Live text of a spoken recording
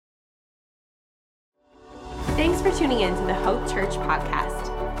Thanks for tuning in to the Hope Church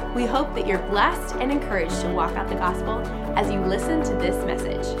podcast. We hope that you're blessed and encouraged to walk out the gospel as you listen to this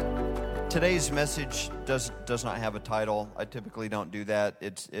message. Today's message does not have a title. I typically don't do that.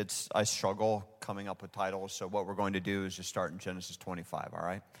 I struggle coming up with titles. So what we're going to do is just start in Genesis 25. All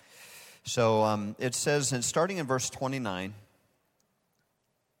right. So it says, and starting in verse 29,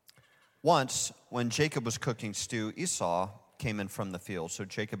 once when Jacob was cooking stew, Esau came in from the field. So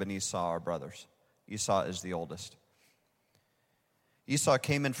Jacob and Esau are brothers. Esau is the oldest. Esau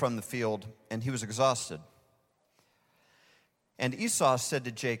came in from the field, and he was exhausted. And Esau said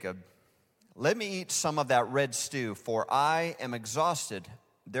to Jacob, "Let me eat some of that red stew, for I am exhausted."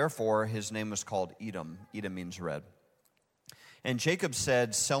 Therefore, his name was called Edom. Edom means red. And Jacob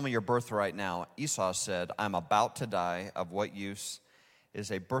said, "Sell me your birthright now." Esau said, "I'm about to die. Of what use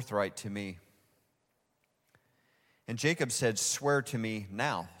is a birthright to me?" And Jacob said, "Swear to me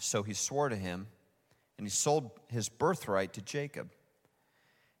now." So he swore to him, and he sold his birthright to Jacob.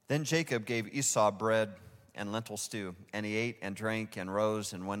 Then Jacob gave Esau bread and lentil stew, and he ate and drank and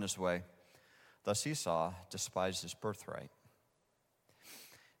rose and went his way. Thus Esau despised his birthright.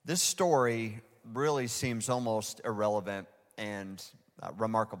 This story really seems almost irrelevant and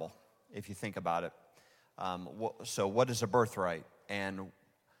remarkable if you think about it. So what is a birthright? And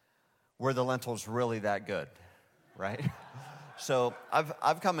were the lentils really that good, right? So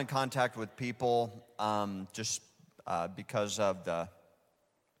I've come in contact with people just because of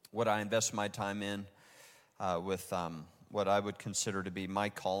what I invest my time in with what I would consider to be my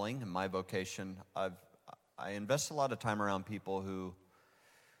calling and my vocation. I invest a lot of time around people who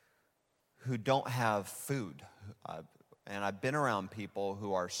don't have food, and I've been around people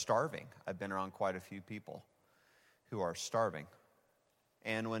who are starving. I've been around quite a few people who are starving,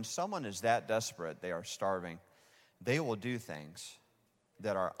 and when someone is that desperate, they are starving, they will do things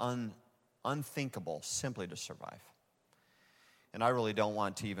that are unthinkable simply to survive. And I really don't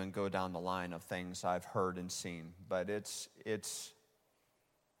want to even go down the line of things I've heard and seen, but it's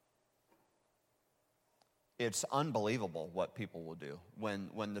unbelievable what people will do.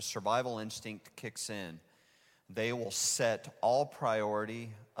 When the survival instinct kicks in, they will set all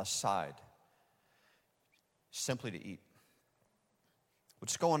priority aside simply to eat.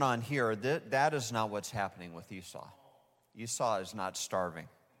 What's going on here, that is not what's happening with Esau. Esau is not starving.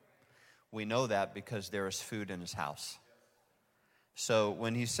 We know that because there is food in his house. So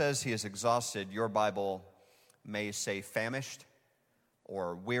when he says he is exhausted, your Bible may say famished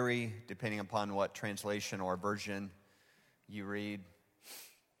or weary, depending upon what translation or version you read.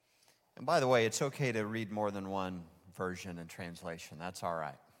 And by the way, it's okay to read more than one version and translation. That's all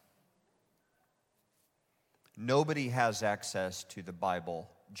right. Nobody has access to the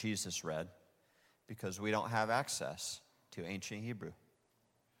Bible Jesus read because we don't have access to ancient Hebrew.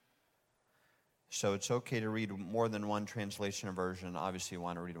 So it's okay to read more than one translation or version. Obviously, you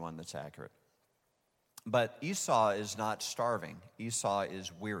want to read one that's accurate. But Esau is not starving. Esau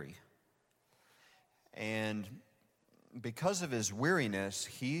is weary. And because of his weariness,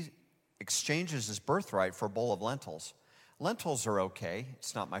 he exchanges his birthright for a bowl of lentils. Lentils are okay.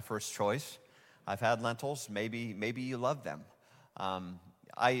 It's not my first choice. I've had lentils. Maybe you love them.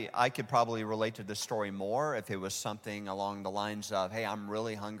 I could probably relate to this story more if it was something along the lines of, hey, I'm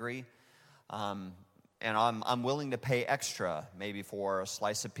really hungry, and I'm willing to pay extra, maybe for a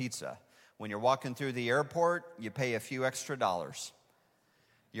slice of pizza. When you're walking through the airport, you pay a few extra dollars.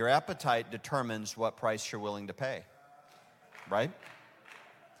 Your appetite determines what price you're willing to pay, right?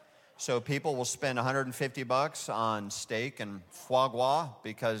 So people will spend $150 on steak and foie gras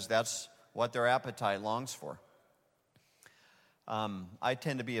because that's what their appetite longs for. I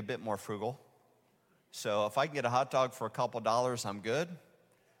tend to be a bit more frugal. So if I can get a hot dog for a couple dollars, I'm good.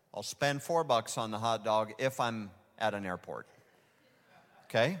 I'll spend $4 on the hot dog if I'm at an airport.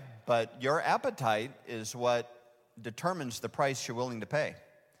 Okay? But your appetite is what determines the price you're willing to pay.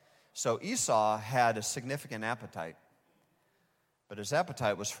 So Esau had a significant appetite, but his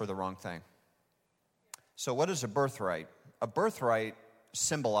appetite was for the wrong thing. So what is a birthright? A birthright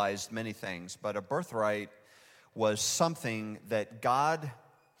symbolized many things, but a birthright was something that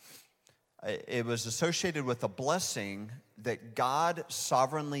it was associated with a blessing that God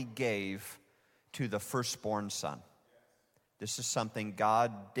sovereignly gave to the firstborn son. This is something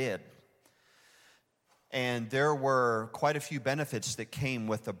God did. And there were quite a few benefits that came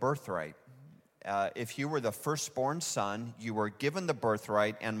with the birthright. If you were the firstborn son, you were given the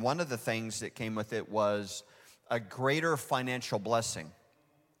birthright, and one of the things that came with it was a greater financial blessing.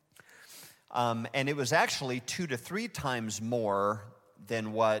 And it was actually 2 to 3 times more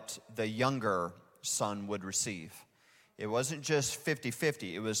than what the younger son would receive. It wasn't just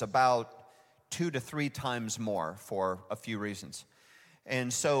 50-50. It was about 2 to 3 times more for a few reasons.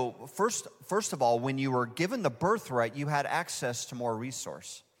 And so first of all, when you were given the birthright, you had access to more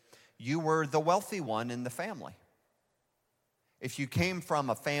resource. You were the wealthy one in the family. If you came from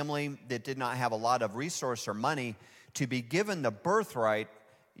a family that did not have a lot of resource or money, to be given the birthright,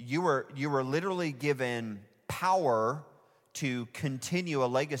 you were literally given power to continue a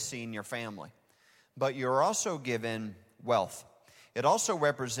legacy in your family. But you're also given wealth. It also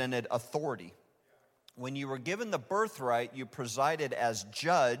represented authority. When you were given the birthright, you presided as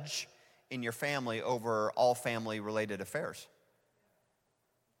judge in your family over all family-related affairs.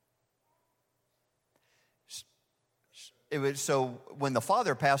 So when the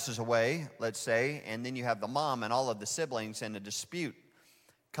father passes away, let's say, and then you have the mom and all of the siblings, and a dispute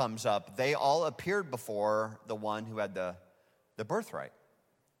comes up, they all appeared before the one who had the birthright.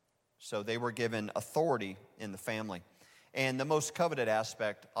 So they were given authority in the family. And the most coveted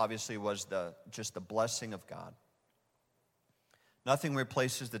aspect, obviously, was just the blessing of God. Nothing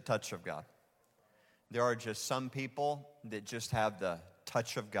replaces the touch of God. There are just some people that just have the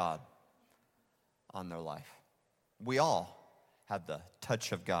touch of God on their life. We all have the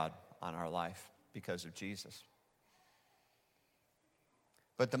touch of God on our life because of Jesus.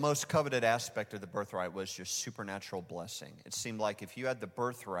 But the most coveted aspect of the birthright was just supernatural blessing. It seemed like if you had the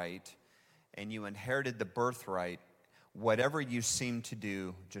birthright and you inherited the birthright, whatever you seemed to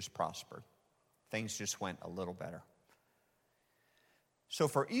do just prospered. Things just went a little better. So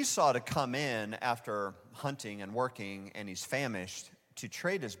for Esau to come in after hunting and working and he's famished, to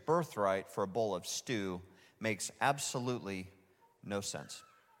trade his birthright for a bowl of stew makes absolutely no sense.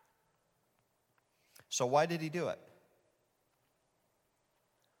 So why did he do it?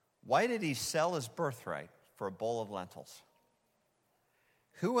 Why did he sell his birthright for a bowl of lentils?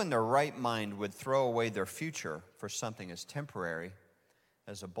 Who in their right mind would throw away their future for something as temporary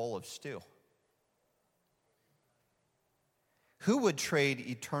as a bowl of stew? Who would trade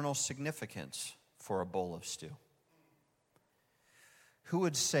eternal significance for a bowl of stew? Who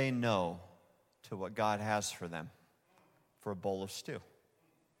would say no to what God has for them for a bowl of stew?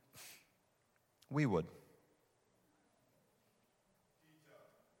 We would.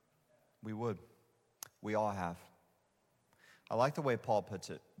 We would. We all have. I like the way Paul puts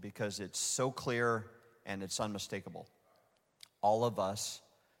it because it's so clear and it's unmistakable. All of us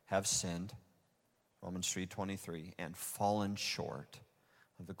have sinned, Romans 3:23, and fallen short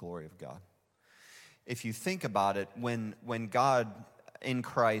of the glory of God. If you think about it, when God in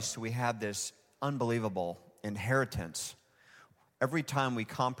Christ, we have this unbelievable inheritance. Every time we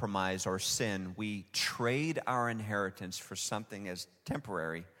compromise or sin, we trade our inheritance for something as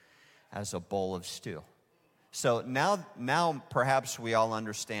temporary as a bowl of stew. So now perhaps we all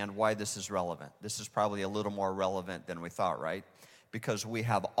understand why this is relevant. This is probably a little more relevant than we thought, right? Because we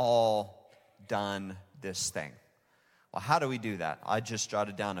have all done this thing. Well, how do we do that? I just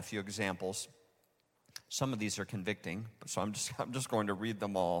jotted down a few examples. Some of these are convicting, so I'm just going to read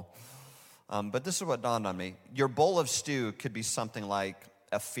them all. But this is what dawned on me. Your bowl of stew could be something like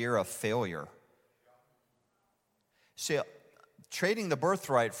a fear of failure. See, trading the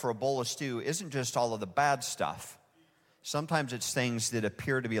birthright for a bowl of stew isn't just all of the bad stuff. Sometimes it's things that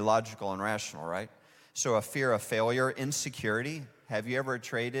appear to be logical and rational, right? So a fear of failure, insecurity. Have you ever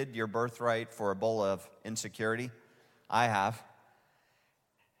traded your birthright for a bowl of insecurity? I have.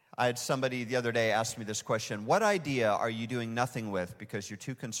 I had somebody the other day ask me this question: what idea are you doing nothing with because you're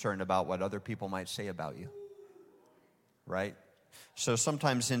too concerned about what other people might say about you? Right? So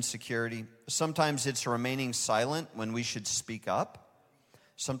sometimes insecurity. Sometimes it's remaining silent when we should speak up.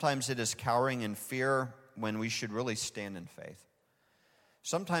 Sometimes it is cowering in fear when we should really stand in faith.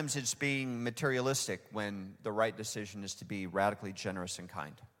 Sometimes it's being materialistic when the right decision is to be radically generous and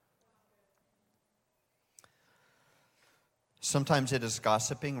kind. Sometimes it is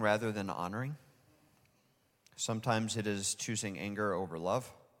gossiping rather than honoring. Sometimes it is choosing anger over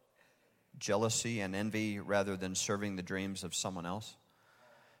love, jealousy and envy rather than serving the dreams of someone else.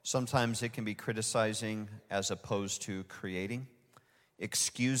 Sometimes it can be criticizing as opposed to creating,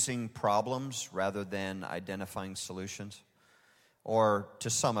 excusing problems rather than identifying solutions. Or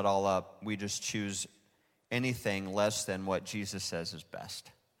to sum it all up, we just choose anything less than what Jesus says is best,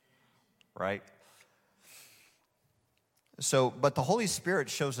 right? So, but the Holy Spirit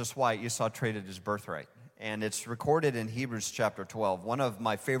shows us why Esau traded his birthright. And it's recorded in Hebrews chapter 12. One of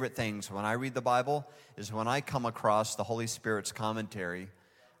my favorite things when I read the Bible is when I come across the Holy Spirit's commentary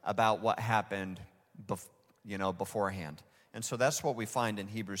about what happened beforehand. And so that's what we find in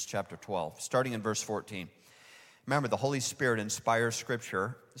Hebrews chapter 12, starting in verse 14. Remember, the Holy Spirit inspires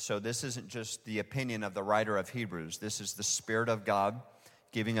Scripture, so this isn't just the opinion of the writer of Hebrews. This is the Spirit of God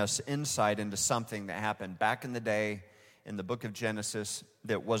giving us insight into something that happened back in the day in the book of Genesis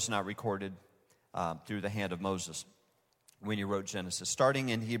that was not recorded through the hand of Moses when he wrote Genesis. Starting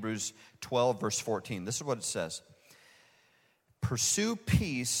in Hebrews 12, verse 14, this is what it says. Pursue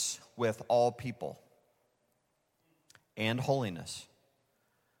peace with all people and holiness,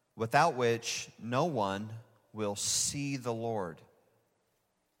 without which no one will see the Lord.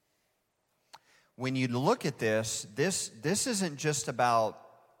 When you look at this isn't just about,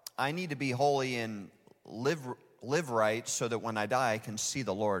 I need to be holy and live right so that when I die I can see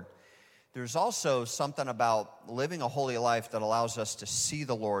the Lord. There's also something about living a holy life that allows us to see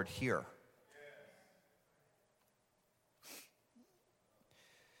the Lord here.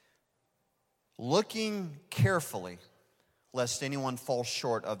 Looking carefully, lest anyone fall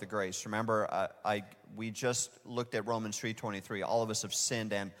short of the grace. Remember, we just looked at Romans 3:23. All of us have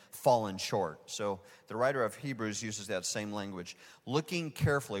sinned and fallen short. So the writer of Hebrews uses that same language. Looking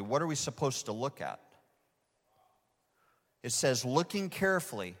carefully. What are we supposed to look at? It says looking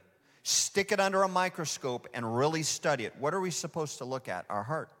carefully. Stick it under a microscope and really study it. What are we supposed to look at? Our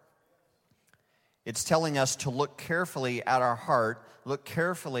heart. It's telling us to look carefully at our heart, look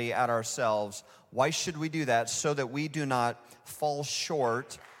carefully at ourselves. Why should we do that? So that we do not fall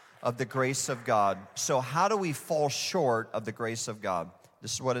short of the grace of God. So how do we fall short of the grace of God?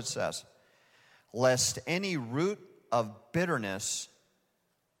 This is what it says. Lest any root of bitterness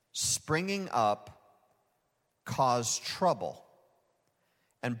springing up cause trouble,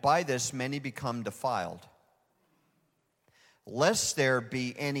 and by this many become defiled. Lest there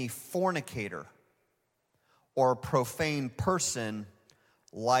be any fornicator or profane person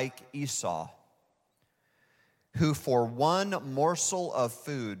like Esau, who for one morsel of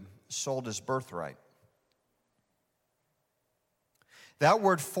food sold his birthright. That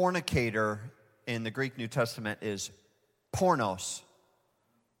word fornicator in the Greek New Testament is pornos,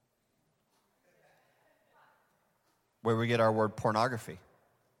 where we get our word pornography.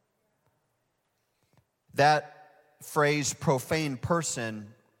 That phrase, profane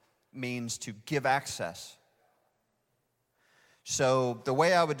person, means to give access. So the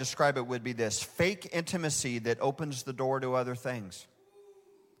way I would describe it would be this: fake intimacy that opens the door to other things.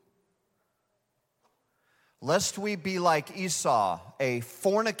 Lest we be like Esau, a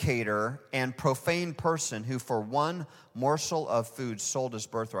fornicator and profane person who for one morsel of food sold his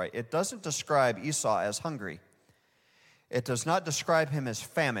birthright. It doesn't describe Esau as hungry. It does not describe him as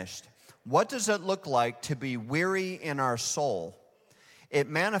famished. What does it look like to be weary in our soul? It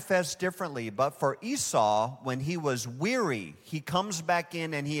manifests differently, but for Esau, when he was weary, he comes back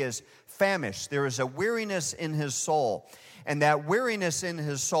in and he is famished. There is a weariness in his soul. And that weariness in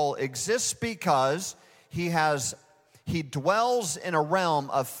his soul exists because he dwells in a realm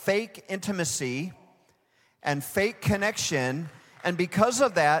of fake intimacy and fake connection, and because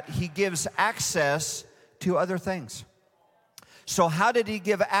of that, he gives access to other things. So how did he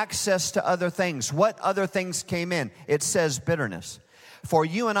give access to other things? What other things came in? It says bitterness. For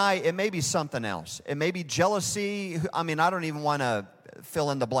you and I, it may be something else. It may be jealousy. I don't even want to fill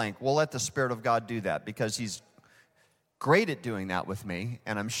in the blank. We'll let the Spirit of God do that because he's great at doing that with me,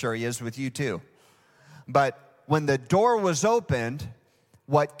 and I'm sure he is with you too. But when the door was opened,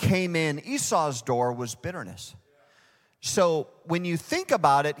 what came in Esau's door was bitterness. So when you think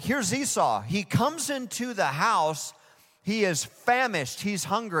about it, here's Esau. He comes into the house. He is famished. He's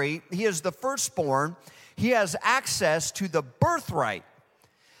hungry. He is the firstborn. He has access to the birthright.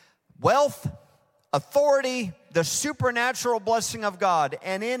 Wealth, authority, the supernatural blessing of God.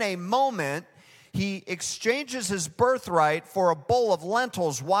 And in a moment, he exchanges his birthright for a bowl of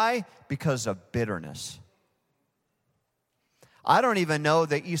lentils. Why? Because of bitterness. I don't even know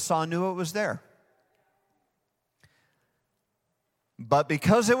that Esau knew it was there. But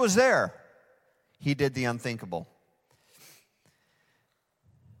because it was there, he did the unthinkable.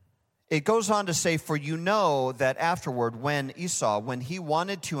 It goes on to say, for you know that afterward, when he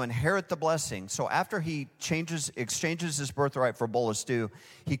wanted to inherit the blessing, so after he exchanges his birthright for a bowl of stew,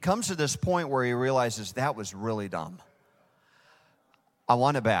 he comes to this point where he realizes that was really dumb. I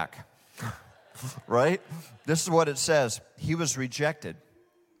want it back. Right? This is what it says. He was rejected.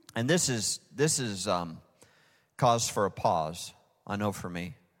 And this is cause for a pause, I know for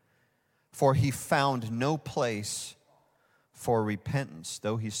me. For he found no place for repentance,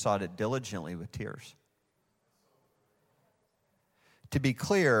 though he sought it diligently with tears. To be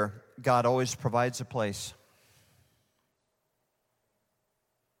clear, God always provides a place.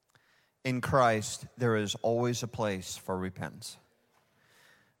 In Christ, there is always a place for repentance.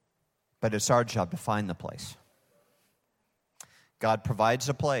 But it's our job to find the place. God provides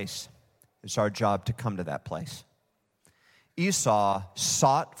a place. It's our job to come to that place. Esau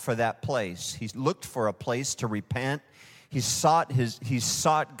sought for that place. He looked for a place to repent. He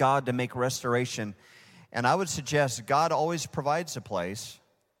sought God to make restoration. And I would suggest God always provides a place.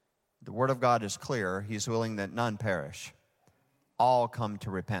 The Word of God is clear. He's willing that none perish. All come to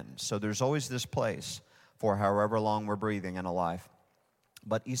repentance. So there's always this place for however long we're breathing in a life.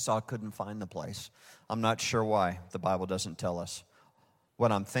 But Esau couldn't find the place. I'm not sure why. The Bible doesn't tell us.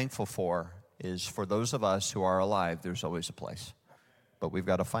 What I'm thankful for is for those of us who are alive, there's always a place. But we've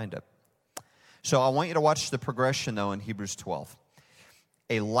got to find it. So I want you to watch the progression, though, in Hebrews 12.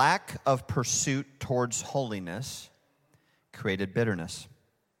 A lack of pursuit towards holiness created bitterness.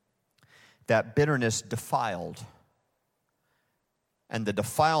 That bitterness defiled. And the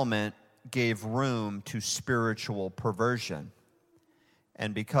defilement gave room to spiritual perversion.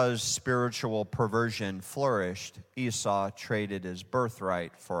 And because spiritual perversion flourished, Esau traded his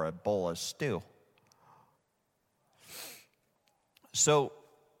birthright for a bowl of stew. So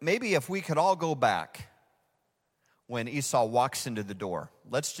maybe if we could all go back when Esau walks into the door.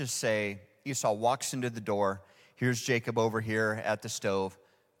 Let's just say Esau walks into the door. Here's Jacob over here at the stove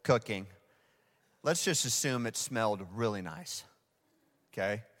cooking. Let's just assume it smelled really nice.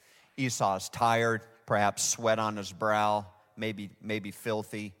 Okay? Esau's tired, perhaps sweat on his brow, maybe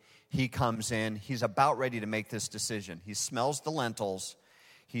filthy. He comes in. He's about ready to make this decision. He smells the lentils.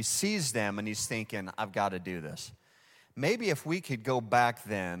 He sees them, and he's thinking, I've got to do this. Maybe if we could go back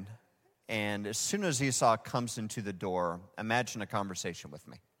then, and as soon as Esau comes into the door, imagine a conversation with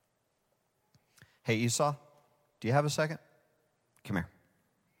me. Hey, Esau, do you have a second? Come here.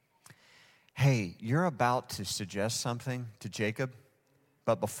 Hey, you're about to suggest something to Jacob,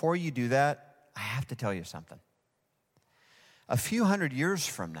 but before you do that, I have to tell you something. A few hundred years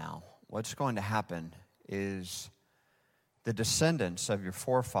from now, what's going to happen is the descendants of your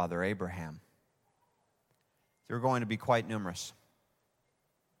forefather Abraham, they're going to be quite numerous.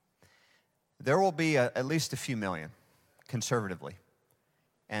 There will be at least a few million, conservatively.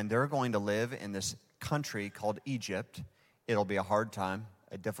 And they're going to live in this country called Egypt. It'll be a hard time,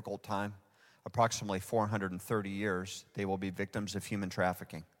 a difficult time. Approximately 430 years, they will be victims of human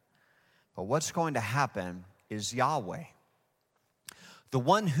trafficking. But what's going to happen is Yahweh, the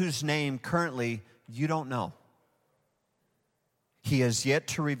one whose name currently you don't know. He has yet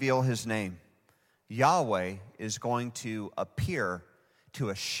to reveal his name. Yahweh is going to appear to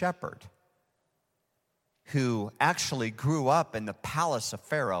a shepherd who actually grew up in the palace of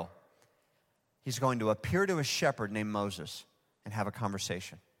Pharaoh. He's going to appear to a shepherd named Moses and have a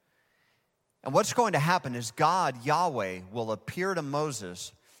conversation. And what's going to happen is God, Yahweh, will appear to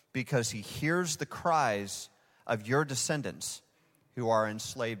Moses because he hears the cries of your descendants who are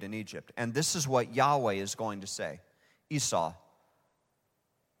enslaved in Egypt. And this is what Yahweh is going to say. Esau.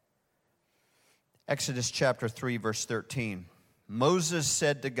 Exodus chapter 3, verse 13. Moses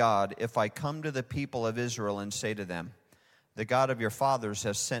said to God, if I come to the people of Israel and say to them, the God of your fathers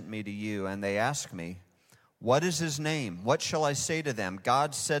has sent me to you, and they ask me, what is his name? What shall I say to them?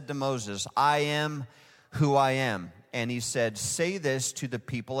 God said to Moses, I am who I am. And he said, say this to the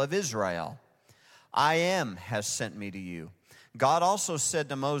people of Israel. I am has sent me to you. God also said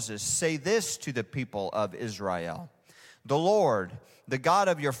to Moses, say this to the people of Israel. The Lord, the God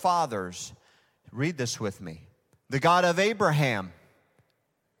of your fathers, read this with me, the God of Abraham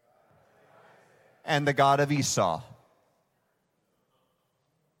and the God of Esau.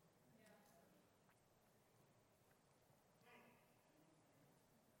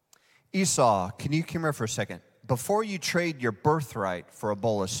 Esau, can you come here for a second? Before you trade your birthright for a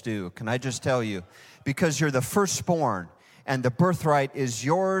bowl of stew, can I just tell you, because you're the firstborn and the birthright is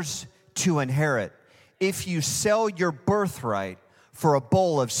yours to inherit, if you sell your birthright for a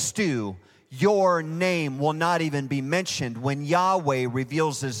bowl of stew, your name will not even be mentioned when Yahweh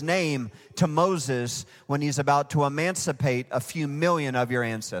reveals his name to Moses when he's about to emancipate a few million of your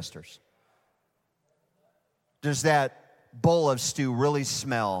ancestors. Does that bowl of stew really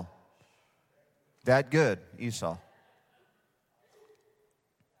smell that good, Esau?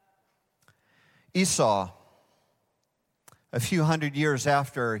 Esau, a few hundred years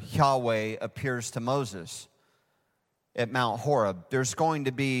after Yahweh appears to Moses at Mount Horeb, there's going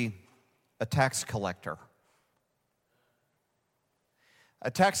to be a tax collector.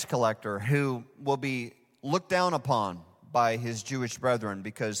 A tax collector who will be looked down upon by his Jewish brethren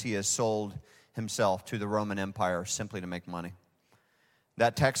because he has sold himself to the Roman Empire simply to make money.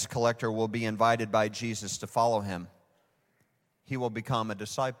 That tax collector will be invited by Jesus to follow him. He will become a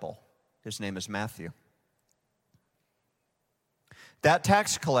disciple. His name is Matthew. That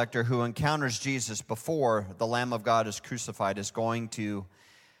tax collector who encounters Jesus before the Lamb of God is crucified is going to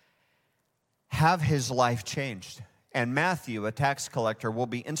have his life changed. And Matthew, a tax collector, will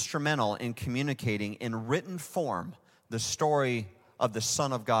be instrumental in communicating in written form the story of the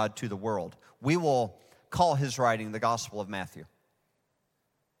Son of God to the world. We will call his writing the Gospel of Matthew.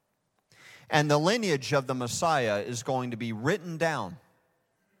 And the lineage of the Messiah is going to be written down.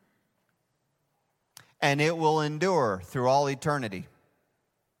 And it will endure through all eternity.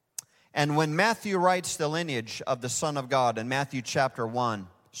 And when Matthew writes the lineage of the Son of God in Matthew chapter 1,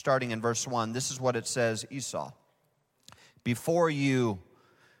 starting in verse 1, this is what it says, Esau. Before you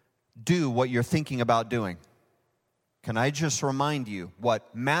do what you're thinking about doing, can I just remind you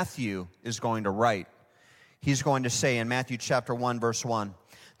what Matthew is going to write? He's going to say in Matthew chapter 1, verse 1,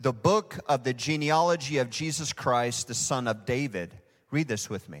 the book of the genealogy of Jesus Christ, the son of David. Read this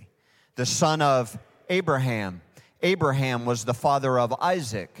with me. The son of Abraham. Abraham was the father of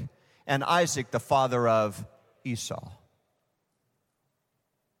Isaac, and Isaac the father of Esau.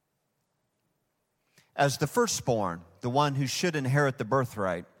 As the firstborn, the one who should inherit the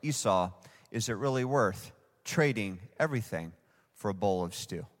birthright, Esau, is it really worth trading everything for a bowl of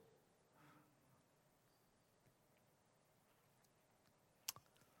stew?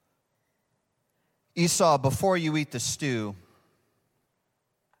 Esau, before you eat the stew,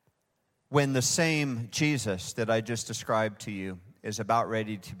 when the same Jesus that I just described to you is about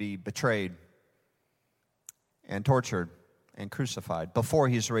ready to be betrayed and tortured and crucified, before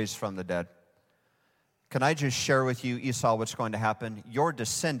he's raised from the dead, can I just share with you, Esau, what's going to happen? Your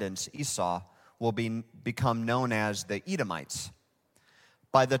descendants, Esau, will become known as the Edomites.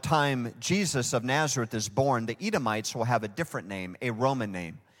 By the time Jesus of Nazareth is born, the Edomites will have a different name, a Roman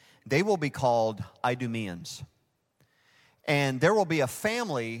name. They will be called Idumeans. And there will be a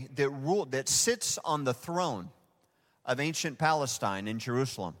family that sits on the throne of ancient Palestine in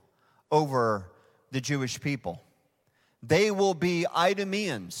Jerusalem over the Jewish people. They will be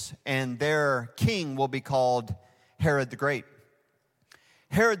Idumeans, and their king will be called Herod the Great.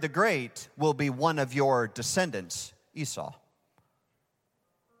 Herod the Great will be one of your descendants, Esau.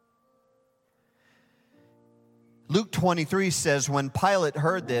 Luke 23 says, when Pilate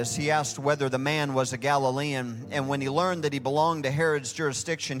heard this, he asked whether the man was a Galilean, and when he learned that he belonged to Herod's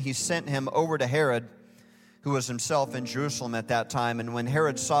jurisdiction, he sent him over to Herod, who was himself in Jerusalem at that time. And when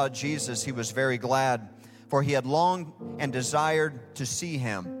Herod saw Jesus, he was very glad, for he had longed and desired to see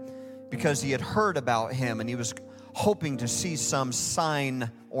him, because he had heard about him, and he was hoping to see some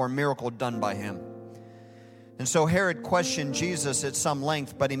sign or miracle done by him. And so Herod questioned Jesus at some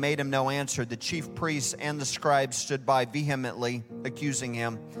length, but he made him no answer. The chief priests and the scribes stood by vehemently, accusing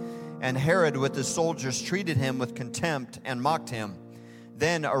him. And Herod with his soldiers treated him with contempt and mocked him.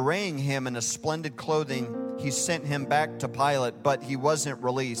 Then, arraying him in a splendid clothing, he sent him back to Pilate, but he wasn't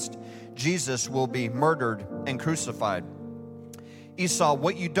released. Jesus will be murdered and crucified. Esau,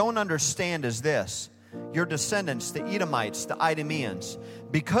 what you don't understand is this. Your descendants, the Edomites, the Idumeans,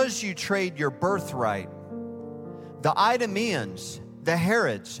 because you trade your birthright, the Idumeans, the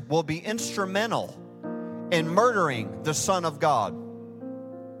Herods, will be instrumental in murdering the Son of God.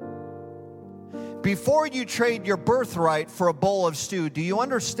 Before you trade your birthright for a bowl of stew, do you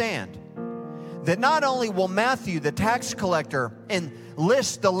understand that not only will Matthew, the tax collector,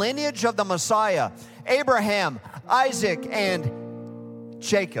 enlist the lineage of the Messiah, Abraham, Isaac, and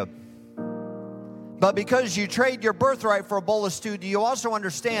Jacob, but because you trade your birthright for a bowl of stew, do you also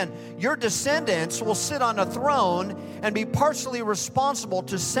understand your descendants will sit on a throne and be partially responsible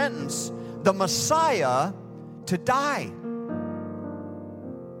to sentence the Messiah to die?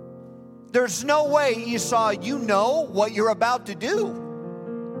 There's no way, Esau, you know what you're about to do.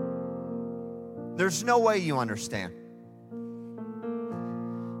 There's no way you understand.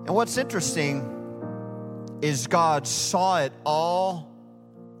 And what's interesting is God saw it all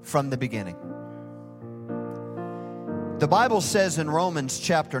from the beginning. The Bible says in Romans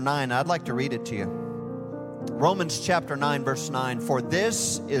chapter 9, I'd like to read it to you. Romans chapter 9, verse 9, for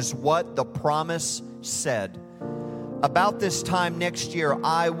this is what the promise said. About this time next year,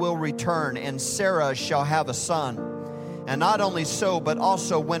 I will return, and Sarah shall have a son. And not only so, but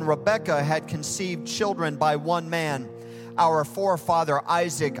also when Rebekah had conceived children by one man, our forefather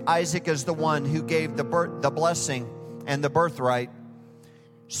Isaac is the one who gave the blessing and the birthright,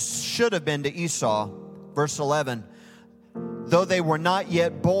 should have been to Esau. Verse 11, though they were not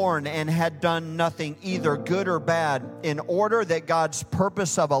yet born and had done nothing either good or bad, in order that God's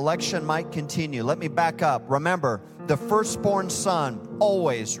purpose of election might continue. Let me back up. Remember, the firstborn son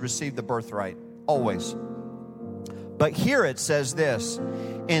always received the birthright. Always. But here it says this,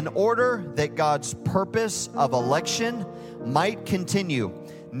 in order that God's purpose of election might continue,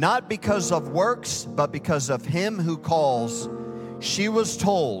 not because of works, but because of him who calls. She was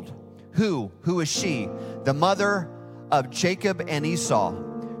told, who is she? The mother of Jacob and Esau,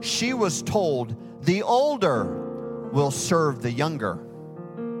 she was told, the older will serve the younger.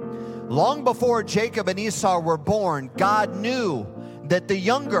 Long before Jacob and Esau were born, God knew that the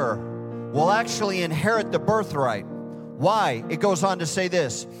younger will actually inherit the birthright. Why? It goes on to say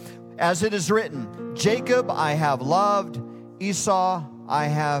this, as it is written, Jacob I have loved, Esau I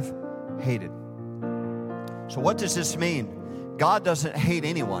have hated. So what does this mean? God doesn't hate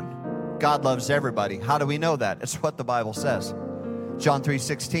anyone. God loves everybody. How do we know that? It's what the Bible says. John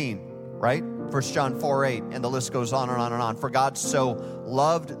 3:16, right? 1 John 4:8, and the list goes on and on and on. For God so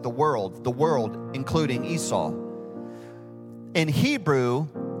loved the world including Esau. In Hebrew,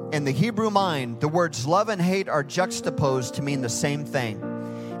 in the Hebrew mind, the words love and hate are juxtaposed to mean the same thing.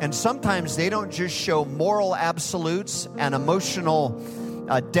 And sometimes they don't just show moral absolutes and emotional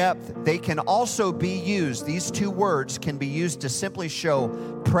depth. They can also be used, these two words can be used to simply show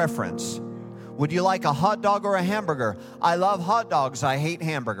preference. Would you like a hot dog or a hamburger? I love hot dogs. I hate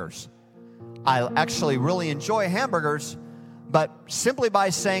hamburgers. I actually really enjoy hamburgers, but simply by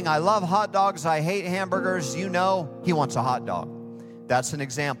saying I love hot dogs, I hate hamburgers, you know he wants a hot dog. That's an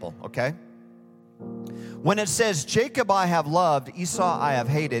example, okay? When it says, Jacob I have loved, Esau I have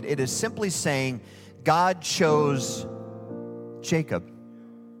hated, it is simply saying God chose Jacob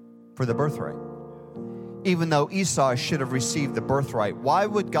for the birthright, even though Esau should have received the birthright. Why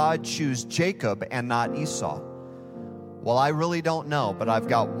would God choose Jacob and not Esau? Well, I really don't know, but I've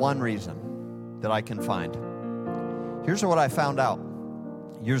got one reason that I can find. Here's what I found out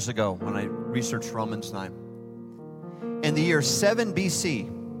years ago when I researched Romans 9. In the year 7 BC,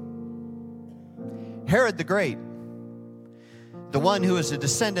 Herod the Great, the one who is a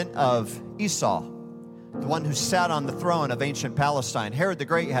descendant of Esau, the one who sat on the throne of ancient Palestine, Herod the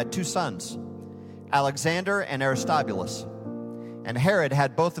Great had two sons, Alexander and Aristobulus. And Herod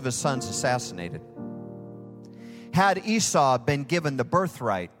had both of his sons assassinated. Had Esau been given the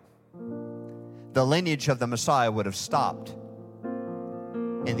birthright, the lineage of the Messiah would have stopped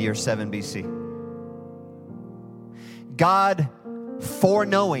in the year 7 BC. God,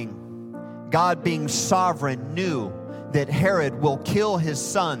 foreknowing, God being sovereign, knew that Herod will kill his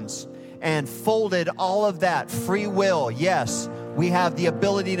sons and folded all of that free will. Yes, we have the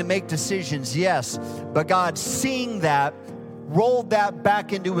ability to make decisions, yes, but God, seeing that, rolled that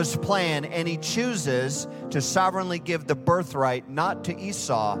back into his plan, and he chooses to sovereignly give the birthright not to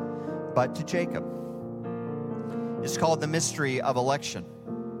Esau, but to Jacob. It's called the mystery of election.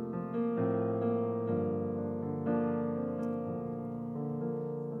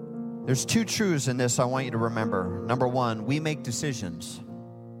 There's two truths in this I want you to remember. Number one, we make decisions,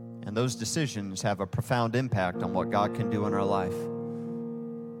 and those decisions have a profound impact on what God can do in our life.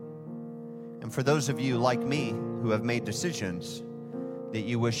 And for those of you like me who have made decisions that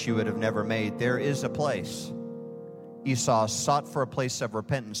you wish you would have never made, there is a place. Esau sought for a place of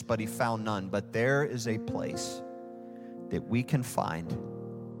repentance, but he found none. But there is a place that we can find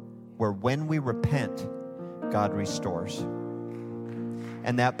where when we repent, God restores.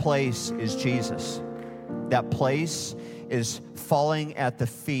 And that place is Jesus. That place is falling at the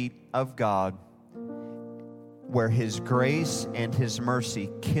feet of God, where his grace and his mercy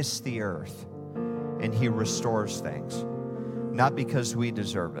kiss the earth, and he restores things, not because we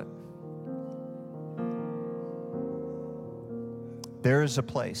deserve it. There is a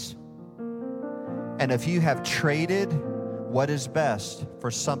place. And if you have traded what is best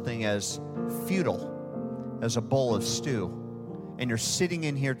for something as futile as a bowl of stew, and you're sitting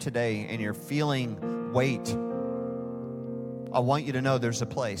in here today and you're feeling weight, I want you to know there's a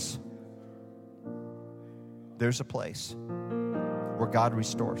place. There's a place where God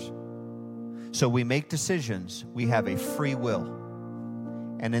restores. So we make decisions. We have a free will.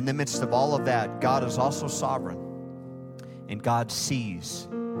 And in the midst of all of that, God is also sovereign. And God sees.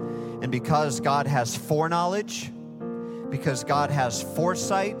 And because God has foreknowledge, because God has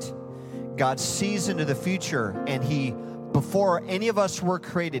foresight, God sees into the future, and he, before any of us were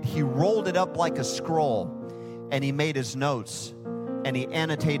created, he rolled it up like a scroll, and he made his notes, and he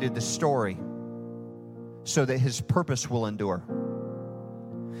annotated the story so that his purpose will endure.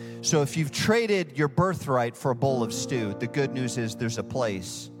 So if you've traded your birthright for a bowl of stew, the good news is there's a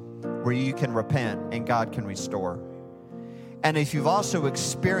place where you can repent and God can restore. And if you've also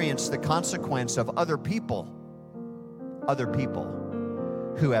experienced the consequence of other people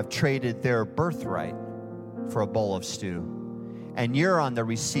who have traded their birthright for a bowl of stew, and you're on the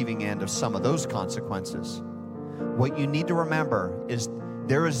receiving end of some of those consequences, what you need to remember is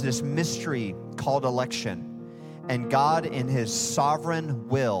there is this mystery called election. And God, in his sovereign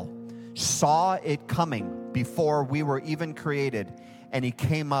will, saw it coming before we were even created, and he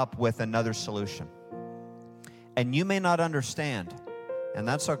came up with another solution. And you may not understand, and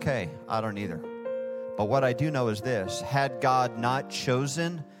that's okay. I don't either. But what I do know is this: had God not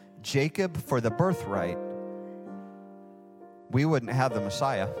chosen Jacob for the birthright, we wouldn't have the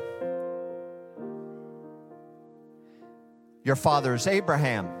Messiah. Your fathers,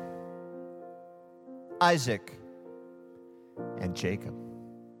 Abraham, Isaac, and Jacob.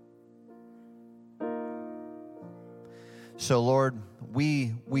 So, Lord,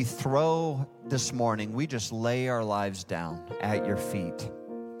 we throw this morning, we just lay our lives down at your feet.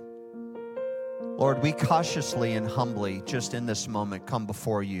 Lord, we cautiously and humbly, just in this moment, come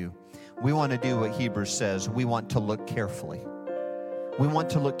before you. We want to do what Hebrews says. We want to look carefully. We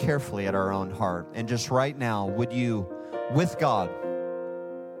want to look carefully at our own heart. And just right now, would you, with God,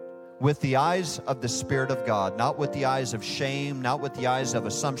 with the eyes of the Spirit of God, not with the eyes of shame, not with the eyes of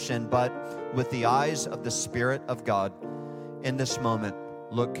assumption, but with the eyes of the Spirit of God, in this moment,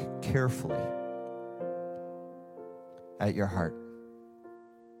 look carefully at your heart.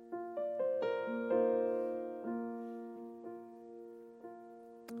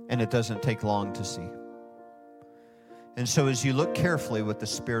 And it doesn't take long to see. And so as you look carefully with the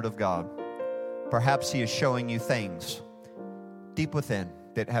Spirit of God, perhaps He is showing you things deep within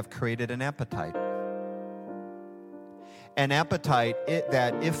that have created an appetite. An appetite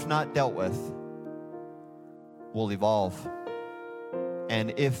that, if not dealt with, will evolve.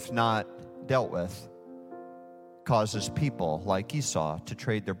 And if not dealt with, causes people like Esau to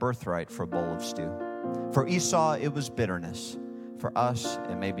trade their birthright for a bowl of stew. For Esau, it was bitterness. For us,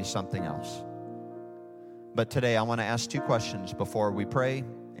 it may be something else. But today, I want to ask 2 questions before we pray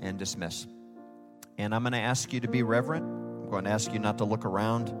and dismiss. And I'm going to ask you to be reverent. I'm going to ask you not to look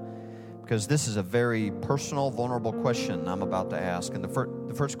around, because this is a very personal, vulnerable question I'm about to ask. And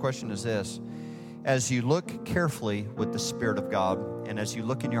the first question is this: as you look carefully with the Spirit of God, and as you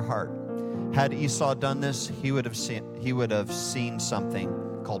look in your heart, had Esau done this, he would have seen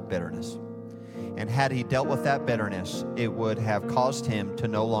something called bitterness. And had he dealt with that bitterness, it would have caused him to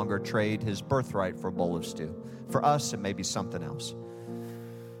no longer trade his birthright for a bowl of stew. For us, it may be something else.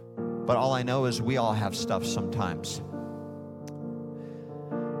 But all I know is we all have stuff sometimes.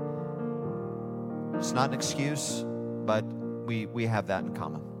 It's not an excuse, but we have that in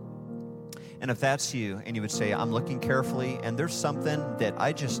common. And if that's you, and you would say, I'm looking carefully, and there's something that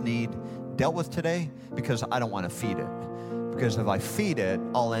I just need dealt with today because I don't want to feed it. Because if I feed it,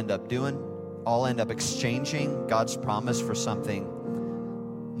 I'll end up exchanging God's promise for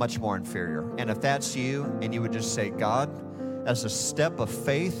something much more inferior. And if that's you, and you would just say, God, as a step of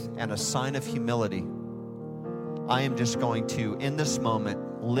faith and a sign of humility, I am just going to, in this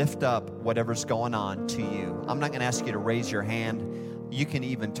moment, lift up whatever's going on to you. I'm not going to ask you to raise your hand. You can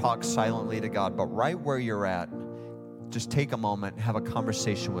even talk silently to God, but right where you're at, just take a moment and have a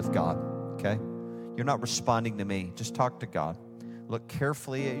conversation with God, okay? You're not responding to me. Just talk to God. Look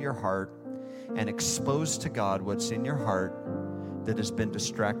carefully at your heart and expose to God what's in your heart that has been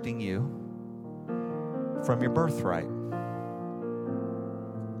distracting you from your birthright.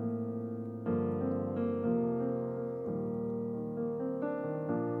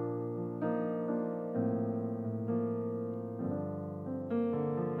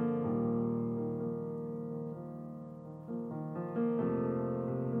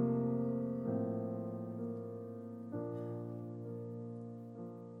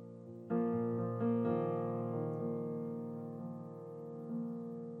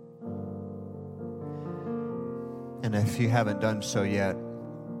 And if you haven't done so yet,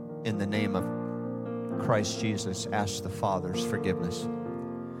 in the name of Christ Jesus, ask the Father's forgiveness.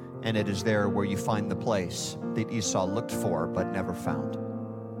 And it is there where you find the place that Esau looked for but never found.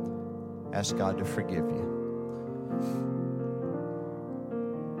 Ask God to forgive you.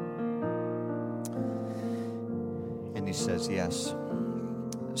 And he says yes.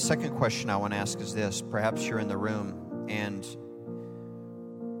 Second question I want to ask is this. Perhaps you're in the room and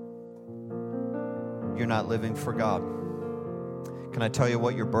you're not living for God. Can I tell you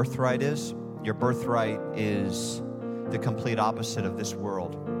what your birthright is? Your birthright is the complete opposite of this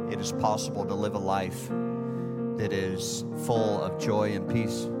world. It is possible to live a life that is full of joy and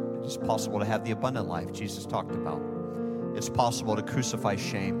peace. It is possible to have the abundant life Jesus talked about. It's possible to crucify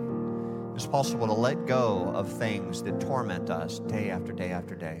shame. It's possible to let go of things that torment us day after day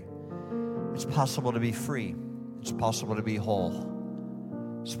after day. It's possible to be free. It's possible to be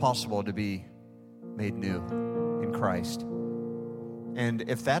whole. It's possible to be made new in Christ. And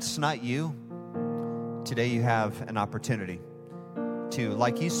if that's not you, today you have an opportunity to,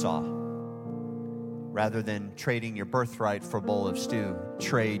 like Esau, rather than trading your birthright for a bowl of stew,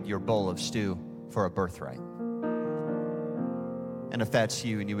 trade your bowl of stew for a birthright. And if that's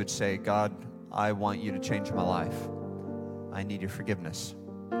you and you would say, God, I want you to change my life. I need your forgiveness.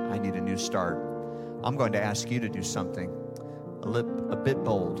 I need a new start. I'm going to ask you to do something a bit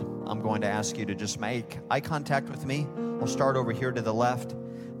bold. I'm going to ask you to just make eye contact with me. We'll start over here to the left.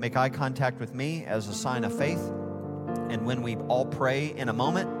 Make eye contact with me as a sign of faith. And when we all pray in a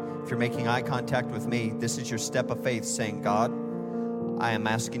moment, if you're making eye contact with me, this is your step of faith saying, God, I am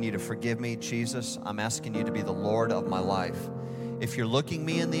asking you to forgive me. Jesus, I'm asking you to be the Lord of my life. If you're looking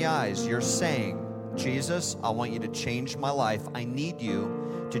me in the eyes, you're saying, Jesus, I want you to change my life. I need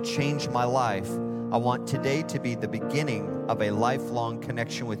you to change my life. I want today to be the beginning of a lifelong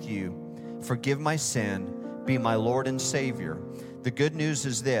connection with you. Forgive my sin. Be my Lord and Savior. The good news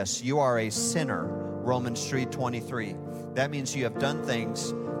is this. You are a sinner, Romans 3:23. That means you have done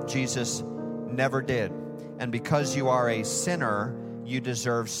things Jesus never did. And because you are a sinner, you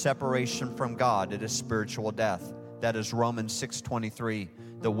deserve separation from God. It is spiritual death. That is Romans 6:23.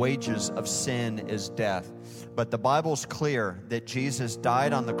 The wages of sin is death. But the Bible's clear that Jesus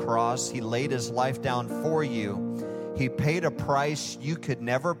died on the cross. He laid his life down for you. He paid a price you could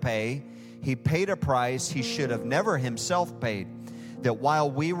never pay. He paid a price he should have never himself paid. That while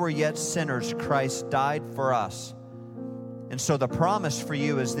we were yet sinners, Christ died for us. And so the promise for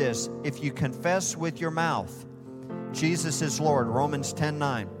you is this. If you confess with your mouth, Jesus is Lord, Romans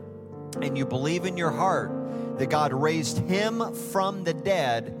 10:9, and you believe in your heart that God raised him from the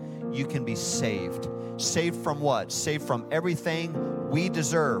dead, you can be saved. Saved from what? Saved from everything we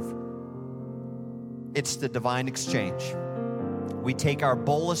deserve. It's the divine exchange. We take our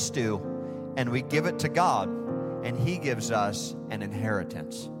bowl of stew and we give it to God, and he gives us an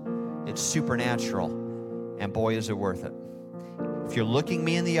inheritance. It's supernatural, and boy, is it worth it. If you're looking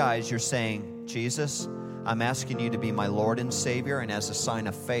me in the eyes, you're saying, Jesus, I'm asking you to be my Lord and Savior, and as a sign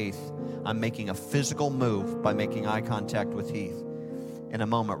of faith, I'm making a physical move by making eye contact with Heath. In a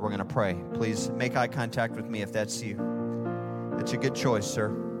moment, we're going to pray. Please make eye contact with me if that's you. It's a good choice, sir.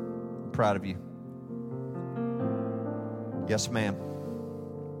 I'm proud of you. Yes, ma'am.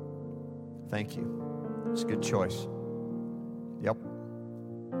 Thank you. It's a good choice. Yep.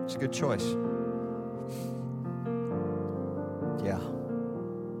 It's a good choice. Yeah.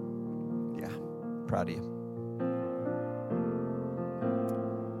 Yeah. Proud of you.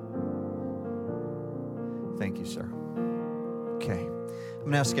 Thank you, sir. Okay. I'm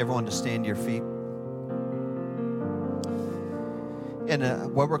going to ask everyone to stand to your feet.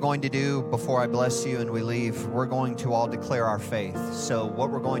 And what we're going to do before I bless you and we leave, we're going to all declare our faith. So what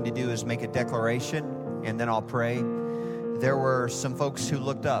we're going to do is make a declaration, and then I'll pray. There were some folks who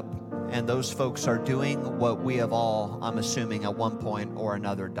looked up, and those folks are doing what we have all, I'm assuming, at one point or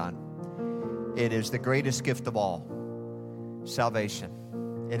another done. It is the greatest gift of all, salvation.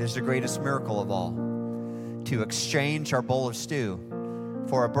 It is the greatest miracle of all, to exchange our bowl of stew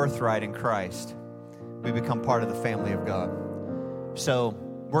for a birthright in Christ. We become part of the family of God. So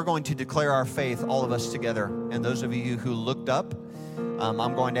we're going to declare our faith, all of us together. And those of you who looked up,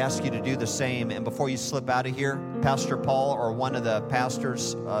 I'm going to ask you to do the same. And before you slip out of here, Pastor Paul or one of the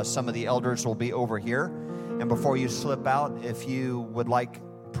pastors, some of the elders will be over here. And before you slip out, if you would like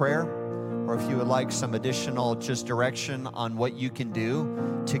prayer, or if you would like some additional just direction on what you can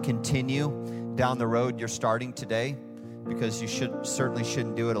do to continue down the road you're starting today, because you certainly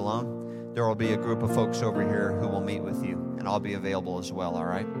shouldn't do it alone, there will be a group of folks over here who will meet with you, and I'll be available as well, all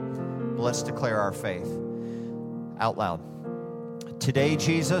right? Let's declare our faith out loud. Today,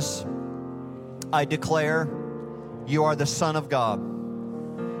 Jesus, I declare you are the Son of God.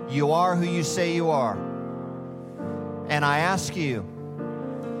 You are who you say you are. And I ask you,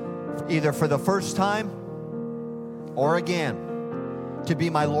 either for the first time or again, to be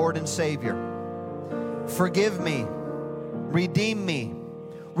my Lord and Savior. Forgive me, redeem me,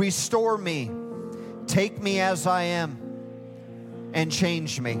 restore me, take me as I am, and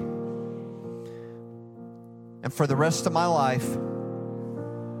change me. And for the rest of my life,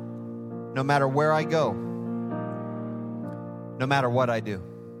 no matter where I go, no matter what I do,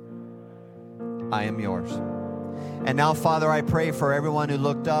 I am yours. And now, Father, I pray for everyone who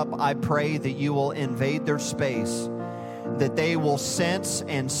looked up. I pray that you will invade their space, that they will sense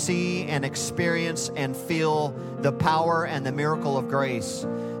and see and experience and feel the power and the miracle of grace,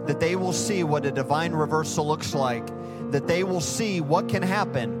 that they will see what a divine reversal looks like, that they will see what can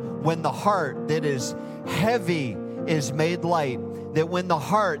happen when the heart that is heavy is made light, that when the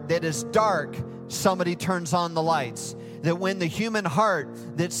heart that is dark, somebody turns on the lights, that when the human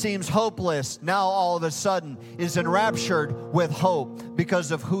heart that seems hopeless now all of a sudden is enraptured with hope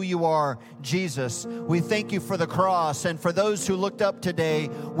because of who you are, Jesus. We thank you for the cross. And for those who looked up today,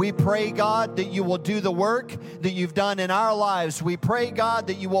 we pray, God, that you will do the work that you've done in our lives. We pray, God,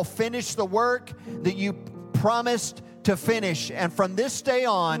 that you will finish the work that you promised to finish. And from this day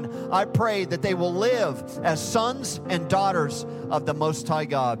on, I pray that they will live as sons and daughters of the Most High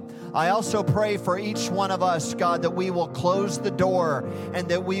God. I also pray for each one of us, God, that we will close the door and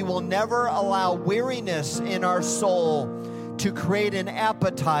that we will never allow weariness in our soul to create an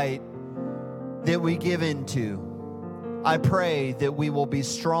appetite that we give into. I pray that we will be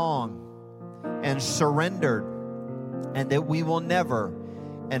strong and surrendered, and that we will never,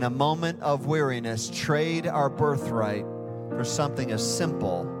 in a moment of weariness, trade our birthright for something as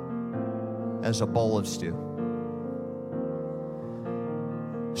simple as a bowl of stew.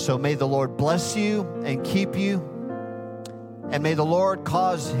 So may the Lord bless you and keep you, and may the Lord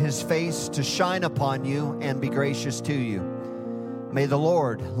cause his face to shine upon you and be gracious to you. May the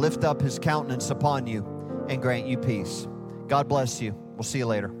Lord lift up his countenance upon you and grant you peace. God bless you. We'll see you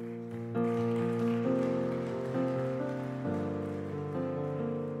later.